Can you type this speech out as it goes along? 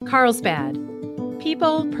Carlsbad.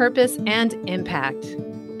 People, Purpose, and Impact.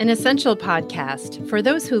 An essential podcast for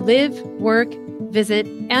those who live, work, visit,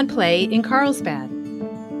 and play in Carlsbad.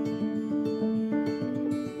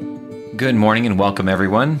 Good morning and welcome,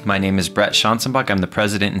 everyone. My name is Brett Schanzenbach. I'm the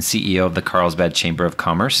president and CEO of the Carlsbad Chamber of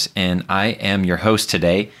Commerce, and I am your host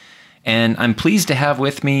today. And I'm pleased to have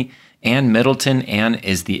with me Ann Middleton. Ann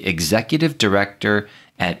is the executive director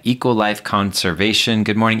at ECOLIFE Conservation.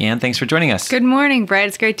 Good morning, Ann. Thanks for joining us. Good morning, Brett.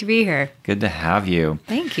 It's great to be here. Good to have you.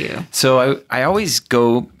 Thank you. So I always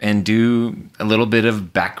go and do a little bit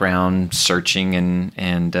of background searching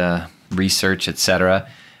and research, etc.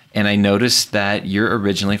 And I noticed that you're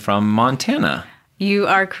originally from Montana. You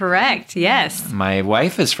are correct. Yes. My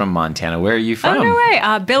wife is from Montana. Where are you from? Oh, no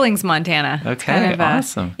way. Billings, Montana. Okay, kind of,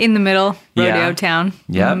 awesome. In the middle, rodeo town.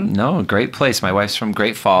 Yep. No, great place. My wife's from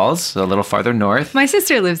Great Falls, a little farther north. My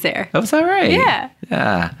sister lives there. Oh, is that right? Yeah.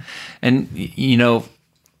 Yeah. And, you know,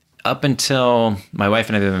 up until my wife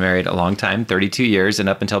and I have been married a long time, 32 years, and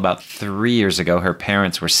up until about 3 years ago, her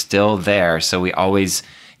parents were still there. So we always,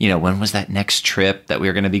 when was that next trip that we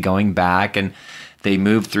were going to be going back? And they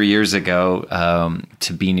moved 3 years ago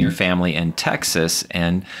to be near family in Texas.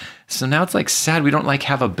 And so now it's like sad. We don't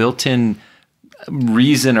have a built-in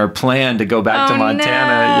reason or plan to go back to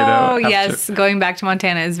Montana. No. Yes, going back to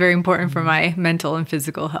Montana is very important for my mental and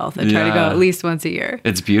physical health. I try to go at least once a year.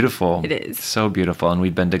 It's beautiful. It is. So beautiful. And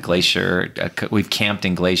we've been to Glacier. We've camped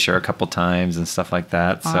in Glacier a couple times and stuff like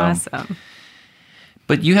that. Awesome.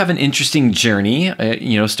 But you have an interesting journey,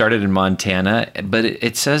 started in Montana, but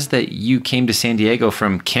it says that you came to San Diego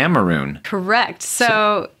from Cameroon. Correct.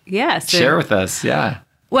 So yes. Share with us, yeah.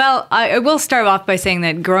 Well, I will start off by saying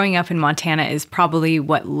that growing up in Montana is probably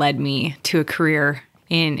what led me to a career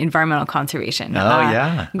in environmental conservation.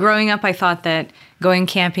 Yeah. Growing up, I thought that going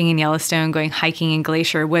camping in Yellowstone, going hiking in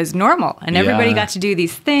Glacier was normal. And everybody got to do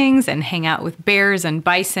these things and hang out with bears and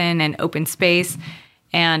bison and open space.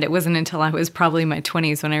 And it wasn't until I was probably in my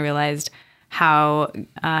 20s when I realized what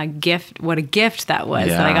a gift that was,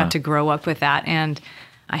 that I got to grow up with that. And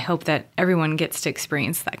I hope that everyone gets to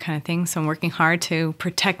experience that kind of thing. So I'm working hard to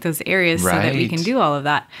protect those areas so that we can do all of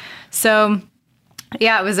that. So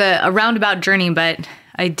yeah, it was a roundabout journey, but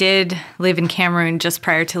I did live in Cameroon just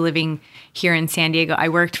prior to living here in San Diego. I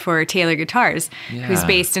worked for Taylor Guitars, who's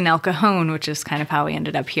based in El Cajon, which is kind of how we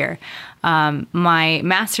ended up here. My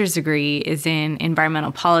master's degree is in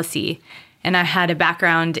environmental policy, and I had a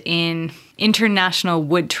background in international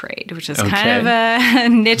wood trade, which is kind of a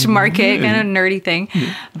niche market, kind of nerdy thing.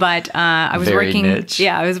 But I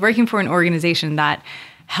was working for an organization that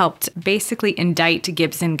helped basically indict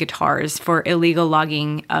Gibson Guitars for illegal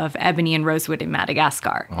logging of ebony and rosewood in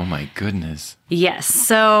Madagascar. Oh my goodness. Yes.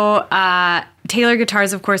 So Taylor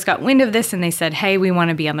Guitars, of course, got wind of this and they said, hey, we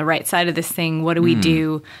want to be on the right side of this thing. What do we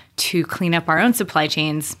do to clean up our own supply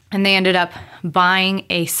chains? And they ended up buying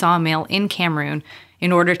a sawmill in Cameroon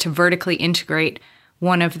in order to vertically integrate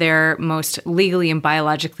one of their most legally and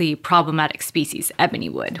biologically problematic species, ebony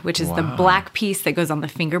wood, which is the black piece that goes on the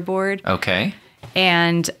fingerboard. Okay.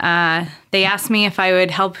 And they asked me if I would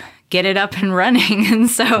help get it up and running. And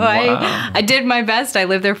so I did my best. I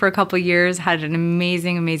lived there for a couple of years, had an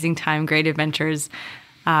amazing, amazing time, great adventures.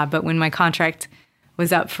 But when my contract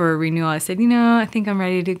was up for renewal, I said, I think I'm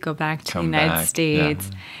ready to go back to the United States.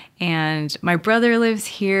 Yeah. And my brother lives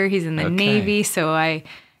here. He's in the Navy. So I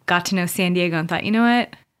got to know San Diego and thought, you know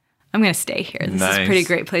what? I'm going to stay here. This is a pretty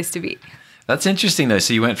great place to be. That's interesting, though.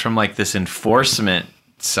 So you went from this enforcement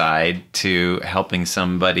side to helping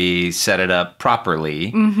somebody set it up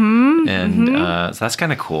properly. So that's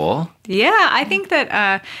kind of cool. Yeah, I think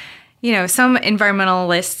that, some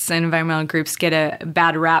environmentalists and environmental groups get a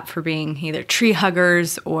bad rap for being either tree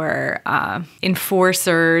huggers or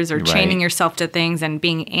enforcers or chaining yourself to things and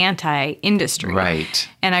being anti-industry. Right.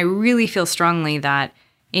 And I really feel strongly that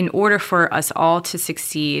in order for us all to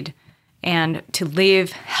succeed and to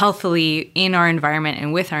live healthily in our environment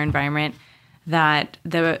and with our environment, that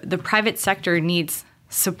the private sector needs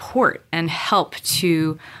support and help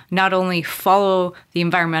to not only follow the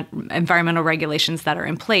environmental regulations that are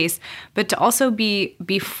in place, but to also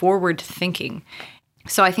be forward thinking.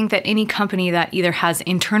 So I think that any company that either has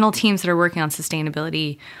internal teams that are working on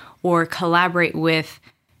sustainability or collaborate with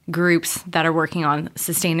groups that are working on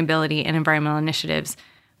sustainability and environmental initiatives,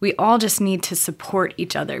 we all just need to support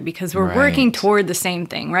each other because we're working toward the same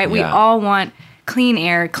thing, right? Yeah. We all want clean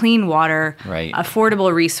air, clean water,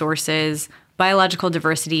 affordable resources, biological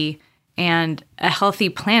diversity, and a healthy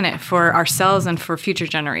planet for ourselves and for future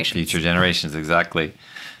generations. Future generations, exactly.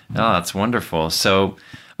 Oh, that's wonderful. So,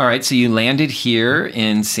 All right, so you landed here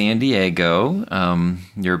in San Diego,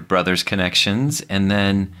 your brother's connections, and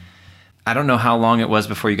then I don't know how long it was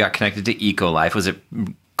before you got connected to ECOLIFE. Was it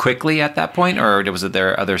quickly at that point, or was it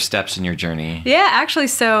there other steps in your journey? Yeah, actually,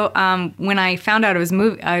 so when I found out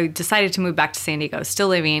I decided to move back to San Diego, still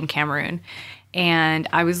living in Cameroon, and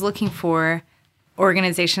I was looking for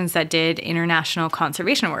organizations that did international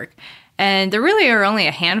conservation work. And there really are only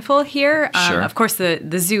a handful here. Sure. Of course,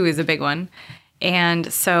 the zoo is a big one.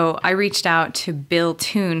 And so I reached out to Bill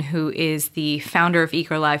Toon, who is the founder of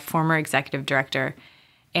ECOLIFE, former executive director.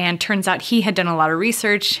 And turns out he had done a lot of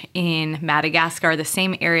research in Madagascar, the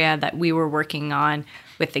same area that we were working on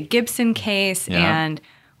with the Gibson case. Yeah. And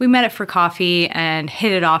we met up for coffee and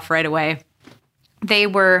hit it off right away. They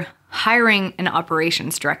were hiring an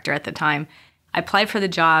operations director at the time. I applied for the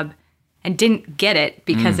job and didn't get it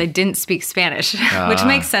because I didn't speak Spanish, which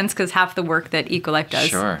makes sense because half the work that ECOLIFE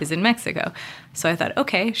does is in Mexico. So I thought,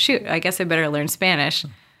 okay, shoot, I guess I better learn Spanish.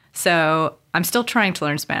 So I'm still trying to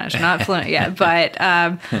learn Spanish, not fluent yet, but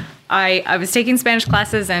I was taking Spanish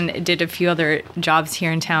classes and did a few other jobs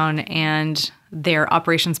here in town, and their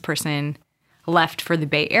operations person left for the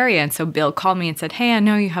Bay Area. And so Bill called me and said, hey, I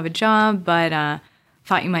know you have a job, but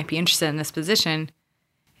thought you might be interested in this position.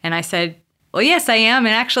 And I said, well, yes, I am.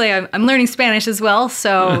 And actually, I'm learning Spanish as well.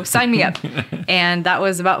 So sign me up. And that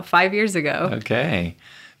was about 5 years ago. Okay.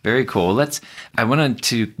 Very cool. I wanted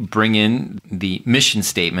to bring in the mission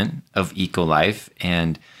statement of ECOLIFE.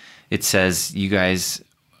 And it says, you guys,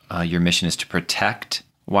 your mission is to protect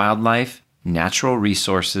wildlife, natural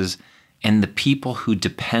resources, and the people who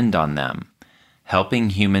depend on them, helping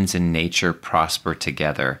humans and nature prosper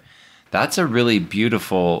together. That's a really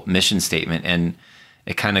beautiful mission statement. And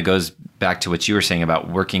it kind of goes back to what you were saying about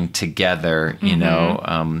working together. You know,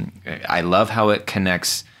 I love how it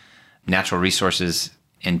connects natural resources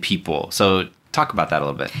and people. So talk about that a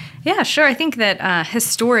little bit. Yeah, sure. I think that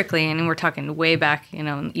historically, and we're talking way back,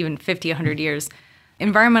 even 50, 100 years,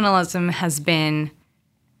 environmentalism has been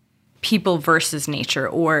people versus nature,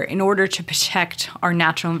 or in order to protect our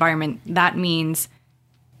natural environment, that means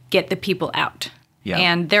get the people out. Yeah.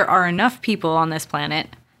 And there are enough people on this planet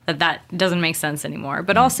that doesn't make sense anymore.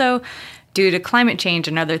 But also, due to climate change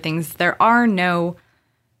and other things, there are no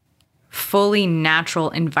fully natural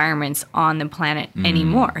environments on the planet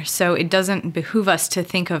anymore. So it doesn't behoove us to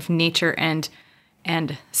think of nature and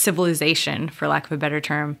civilization, for lack of a better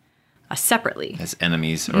term, separately. As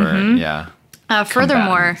enemies or,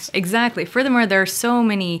 Furthermore, exactly. Furthermore, there are so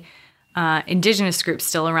many indigenous groups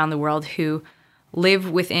still around the world who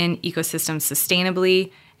live within ecosystems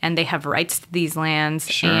sustainably, and they have rights to these lands.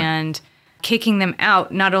 Sure. And kicking them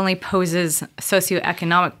out not only poses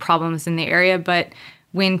socioeconomic problems in the area, but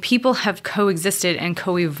when people have coexisted and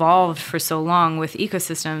co-evolved for so long with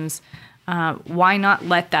ecosystems, why not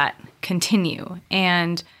let that continue?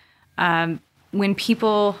 And when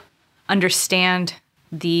people understand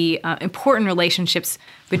the important relationships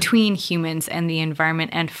between humans and the environment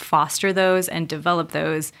and foster those and develop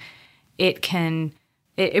those, it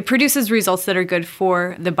produces results that are good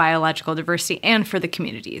for the biological diversity and for the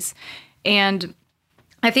communities. And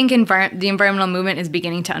I think the environmental movement is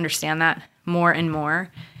beginning to understand that more and more.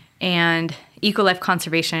 And ECOLIFE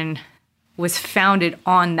conservation was founded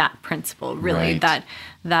on that principle, really, Right.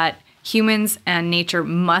 that humans and nature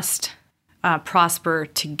must prosper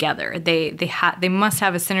together. They must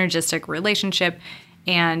have a synergistic relationship,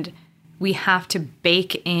 and we have to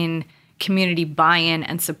bake in community buy-in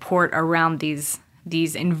and support around these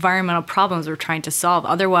environmental problems we're trying to solve.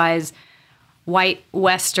 Otherwise, white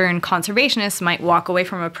Western conservationists might walk away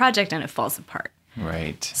from a project and it falls apart.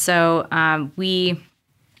 Right. So we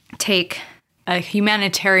take a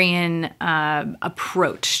humanitarian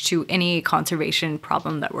approach to any conservation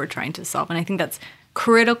problem that we're trying to solve. And I think that's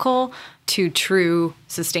critical to true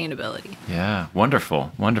sustainability. Yeah,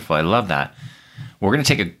 wonderful. Wonderful. I love that. We're going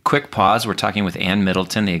to take a quick pause. We're talking with Ann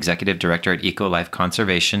Middleton, the executive director at ECOLIFE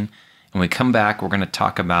Conservation. When we come back, we're going to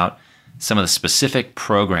talk about some of the specific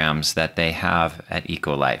programs that they have at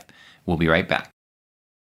ECOLIFE. We'll be right back.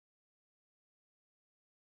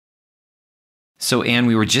 So, Ann,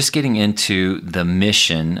 we were just getting into the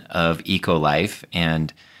mission of ECOLIFE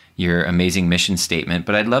and your amazing mission statement,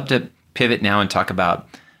 but I'd love to pivot now and talk about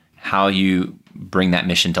how you bring that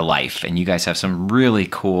mission to life. And you guys have some really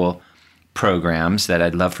cool programs that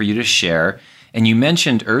I'd love for you to share. And you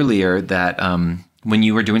mentioned earlier that when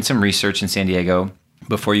you were doing some research in San Diego,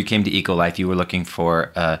 before you came to ECOLIFE, you were looking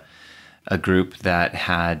for a group that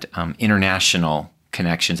had international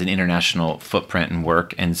connections and international footprint and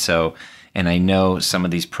work. And I know some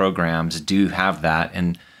of these programs do have that.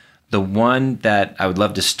 And the one that I would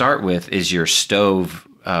love to start with is your stove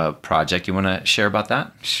project. You want to share about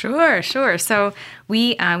that? Sure. So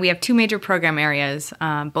we have two major program areas,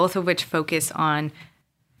 both of which focus on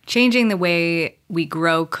changing the way we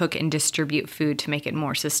grow, cook, and distribute food to make it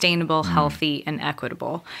more sustainable, healthy, and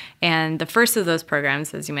equitable. And the first of those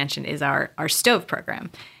programs, as you mentioned, is our stove program.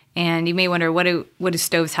 And you may wonder, what do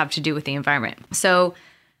stoves have to do with the environment? So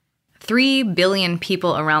 3 billion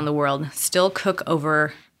people around the world still cook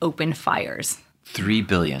over open fires. 3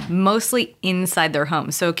 billion. Mostly inside their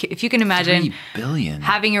homes. So if you can imagine 3 billion.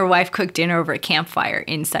 having your wife cook dinner over a campfire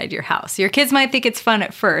inside your house. Your kids might think it's fun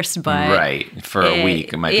at first, but... Right. For a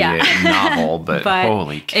week, it might be a novel, but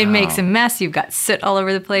holy cow. It makes a mess. You've got soot all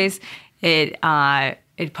over the place. It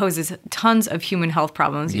poses tons of human health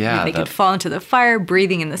problems. Yeah, they could fall into the fire,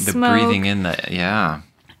 breathing in the smoke. Breathing in the,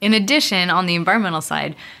 In addition, on the environmental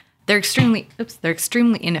side, they're extremely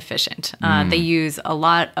inefficient. They use a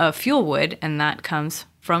lot of fuel wood, and that comes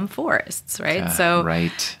from forests, right?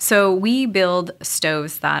 So we build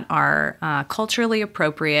stoves that are culturally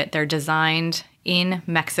appropriate. They're designed in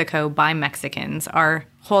Mexico by Mexicans. Our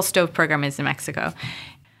whole stove program is in Mexico.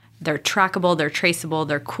 They're trackable, they're traceable,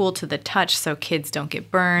 they're cool to the touch so kids don't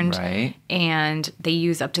get burned. Right. And they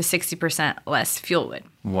use up to 60% less fuel wood.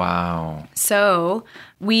 Wow. So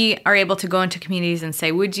we are able to go into communities and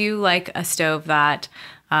say, would you like a stove that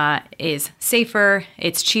is safer,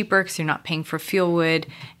 it's cheaper because you're not paying for fuel wood,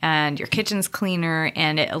 and your kitchen's cleaner,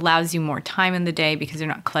 and it allows you more time in the day because you're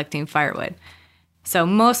not collecting firewood. So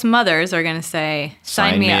most mothers are going to say,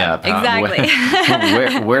 sign me up.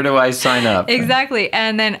 Exactly. Where do I sign up? Exactly.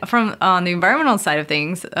 And then on the environmental side of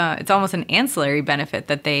things, it's almost an ancillary benefit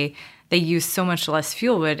that they use so much less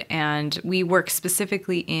fuel wood. And we work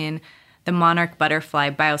specifically in the monarch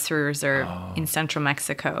butterfly biosphere reserve in central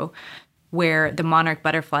Mexico, where the monarch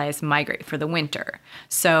butterflies migrate for the winter.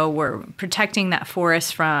 So we're protecting that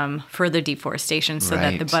forest from further deforestation so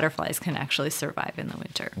that the butterflies can actually survive in the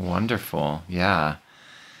winter. Wonderful. Yeah.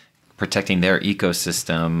 Protecting their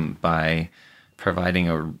ecosystem by providing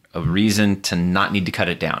a reason to not need to cut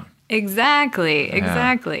it down. Exactly.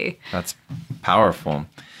 That's powerful.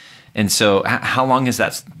 And so how long has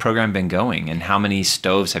that program been going, and how many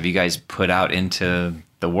stoves have you guys put out into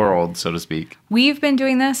the world, so to speak? We've been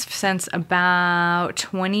doing this since about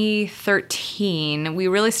 2013. We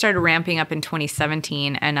really started ramping up in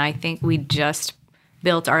 2017, and I think we just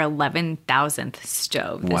built our 11,000th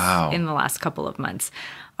stove in the last couple of months.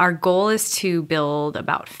 Our goal is to build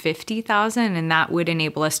about 50,000, and that would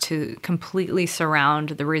enable us to completely surround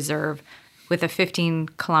the reserve with a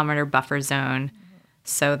 15-kilometer buffer zone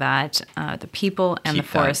so that the people and the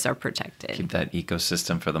forests are protected. Keep that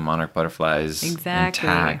ecosystem for the monarch butterflies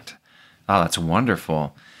intact. Oh, that's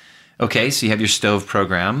wonderful. Okay, so you have your stove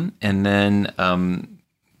program, and then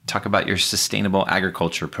talk about your sustainable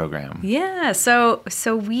agriculture program. Yeah, so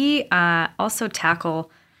we also tackle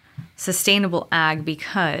sustainable ag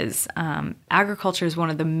because agriculture is one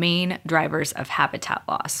of the main drivers of habitat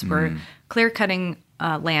loss. We're clear-cutting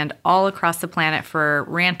land all across the planet for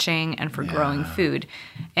ranching and for growing food.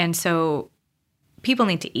 And so people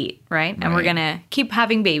need to eat, right? And we're going to keep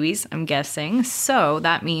having babies, I'm guessing. So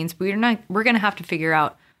that means we're going to have to figure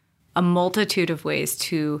out a multitude of ways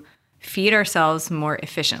to feed ourselves more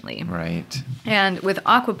efficiently. Right. And with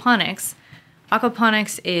aquaponics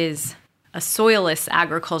is a soilless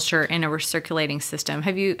agriculture in a recirculating system.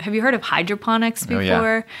 Have you heard of hydroponics before? Oh,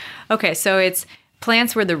 yeah. Okay, so it's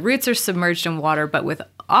plants where the roots are submerged in water, but with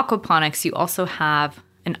aquaponics, you also have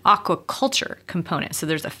an aquaculture component. So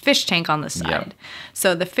there's a fish tank on the side. Yep.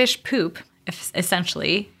 So the fish poop,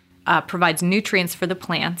 essentially, provides nutrients for the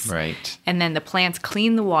plants. Right. And then the plants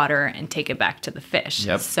clean the water and take it back to the fish.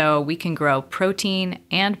 Yep. So we can grow protein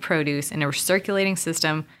and produce in a recirculating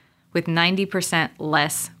system with 90%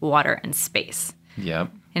 less water and space.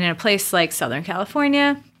 Yep. And in a place like Southern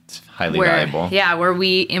California, it's highly valuable. Yeah, where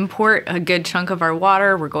we import a good chunk of our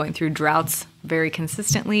water, we're going through droughts very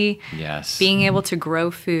consistently. Yes. Being able to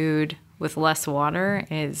grow food with less water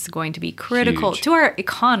is going to be critical to our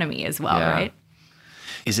economy as well, right?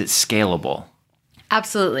 Is it scalable?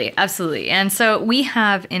 Absolutely. And so we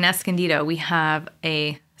have in Escondido, we have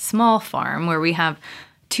a small farm where we have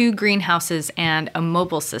 2 greenhouses and a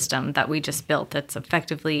mobile system that we just built that's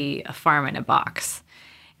effectively a farm in a box.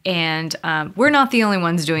 And we're not the only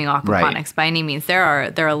ones doing aquaponics by any means. There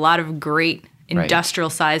are a lot of great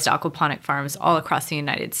industrial-sized aquaponic farms all across the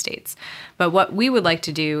United States. But what we would like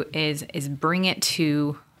to do is bring it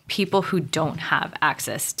to people who don't have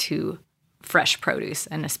access to fresh produce,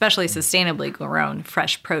 and especially sustainably grown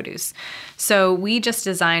fresh produce. So we just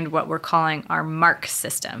designed what we're calling our MARC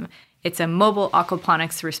system. It's a mobile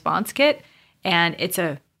aquaponics response kit, and it's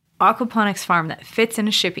a aquaponics farm that fits in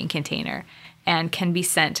a shipping container and can be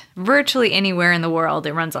sent virtually anywhere in the world.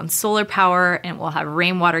 It runs on solar power and will have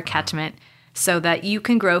rainwater catchment so that you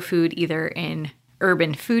can grow food either in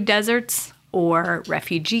urban food deserts or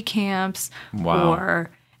refugee camps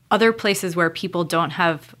or other places where people don't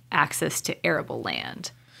have access to arable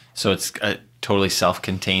land. So it's a totally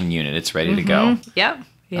self-contained unit. It's ready to go. Yep.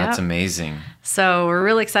 That's amazing. So we're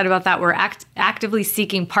really excited about that. We're actively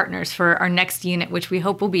seeking partners for our next unit, which we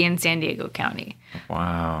hope will be in San Diego County.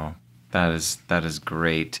 Wow. That is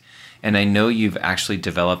great. And I know you've actually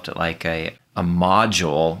developed like a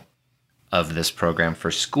module of this program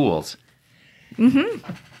for schools.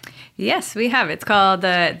 Mm-hmm. Yes, we have. It's called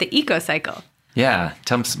the Eco Cycle. Yeah.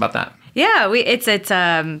 Tell us about that. Yeah, it's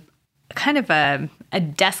kind of a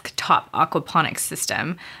desktop aquaponics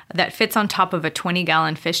system that fits on top of a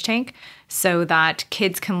 20-gallon fish tank so that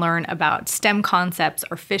kids can learn about STEM concepts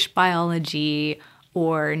or fish biology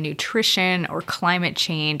or nutrition or climate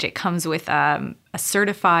change. It comes with a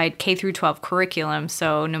certified K through 12 curriculum,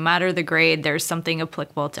 so no matter the grade, there's something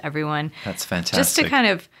applicable to everyone. That's fantastic. Just to kind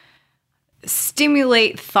of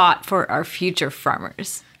stimulate thought for our future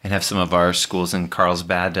farmers. And have some of our schools in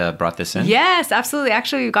Carlsbad brought this in? Yes, absolutely.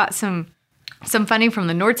 Actually, we got some funding from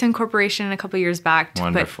the Nordson Corporation a couple years back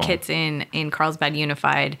to put kits in Carlsbad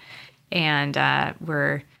Unified, and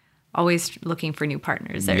we're always looking for new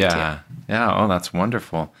partners there too. Yeah. Oh, that's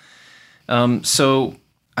wonderful. So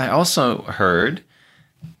I also heard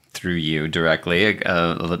through you directly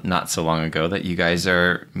not so long ago that you guys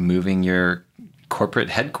are moving your corporate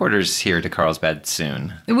headquarters here to Carlsbad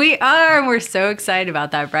soon. We are, and we're so excited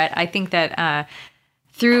about that, Brett. I think that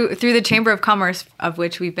through the Chamber of Commerce, of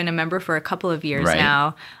which we've been a member for a couple of years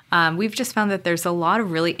now, we've just found that there's a lot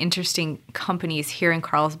of really interesting companies here in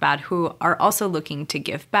Carlsbad who are also looking to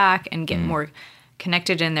give back and get more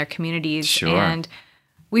connected in their communities. Sure. And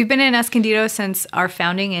we've been in Escondido since our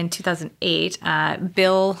founding in 2008.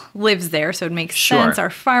 Bill lives there, so it makes sense. Our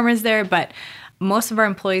farm is there, but most of our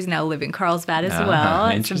employees now live in Carlsbad as well.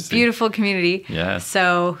 It's a beautiful community. Yes.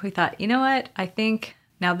 So we thought, you know what? I think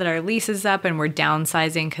now that our lease is up and we're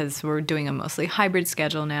downsizing because we're doing a mostly hybrid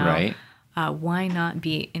schedule now, why not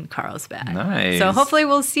be in Carlsbad? Nice. So hopefully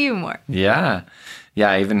we'll see you more. Yeah. Yeah,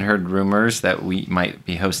 I even heard rumors that we might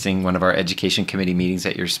be hosting one of our education committee meetings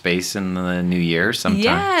at your space in the new year sometime.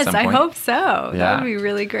 Yes, I hope so. Yeah. That would be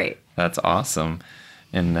really great. That's awesome.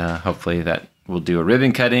 And hopefully that we'll do a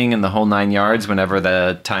ribbon cutting and the whole 9 yards whenever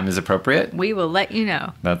the time is appropriate. We will let you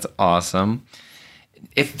know. That's awesome.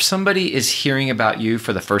 If somebody is hearing about you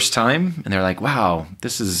for the first time and they're like, wow,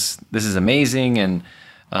 this is amazing and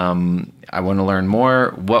I want to learn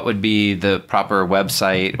more, what would be the proper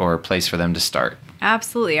website or place for them to start?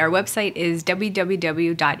 Absolutely. Our website is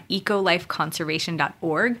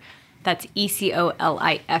www.ecolifeconservation.org. That's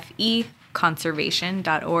ECOLIFE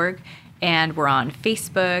conservation.org. And we're on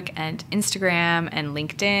Facebook and Instagram and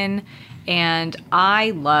LinkedIn. And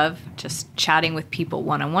I love just chatting with people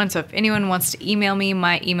one-on-one. So if anyone wants to email me,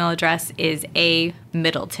 my email address is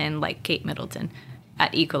Middleton, like Kate Middleton,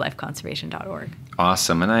 at ecolifeconservation.org.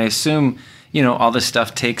 Awesome. And I assume, all this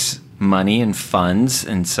stuff takes money and funds.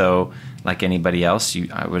 And so like anybody else,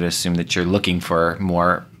 I would assume that you're looking for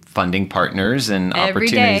more funding partners and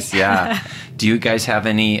opportunities. Yeah. Do you guys have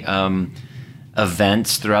any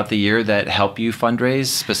events throughout the year that help you fundraise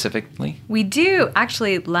specifically? We do.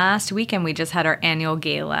 Actually, last weekend we just had our annual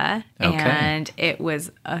gala, and it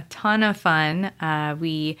was a ton of fun.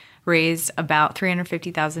 We raised about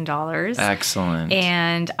 $350,000. Excellent.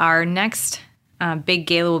 And our next big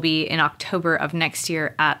gala will be in October of next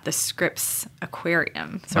year at the Scripps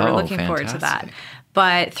Aquarium. So we're looking forward to that.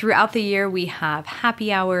 But throughout the year, we have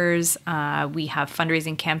happy hours. We have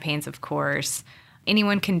fundraising campaigns, of course.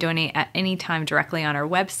 Anyone can donate at any time directly on our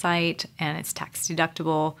website, and it's tax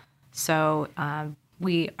deductible. So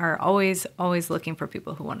we are always looking for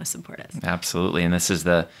people who want to support us. Absolutely. And this is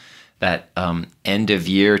that end of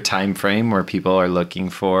year time frame where people are looking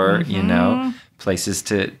for, places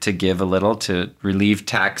to give a little to relieve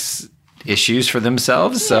tax issues for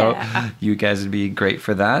themselves. So you guys would be great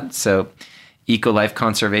for that. So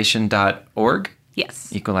ecolifeconservation.org.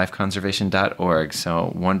 Yes. ecolifeconservation.org.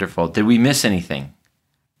 So wonderful. Did we miss anything?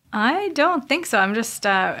 I don't think so. I'm just,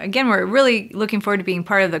 again, we're really looking forward to being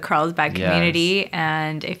part of the Carlsbad community. Yes.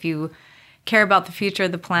 And if you care about the future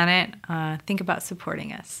of the planet, think about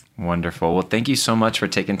supporting us. Wonderful. Well, thank you so much for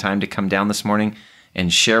taking time to come down this morning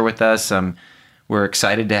and share with us. We're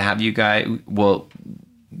excited to have you guys. Well,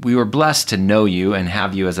 we were blessed to know you and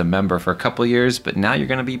have you as a member for a couple of years, but now you're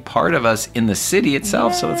going to be part of us in the city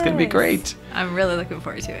itself, so it's going to be great. I'm really looking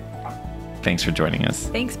forward to it. Thanks for joining us.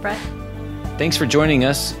 Thanks, Brett. Thanks for joining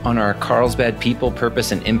us on our Carlsbad People,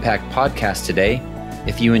 Purpose, and Impact podcast today.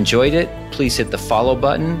 If you enjoyed it, please hit the follow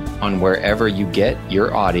button on wherever you get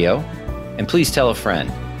your audio. And please tell a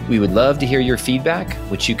friend. We would love to hear your feedback,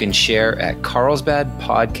 which you can share at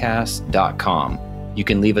carlsbadpodcast.com. You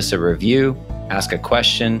can leave us a review, ask a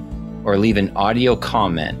question, or leave an audio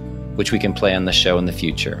comment, which we can play on the show in the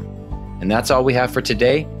future. And that's all we have for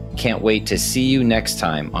today. Can't wait to see you next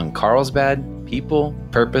time on Carlsbad People,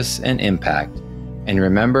 Purpose, and Impact. And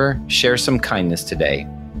remember, share some kindness today.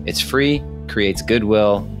 It's free, creates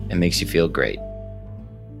goodwill, and makes you feel great.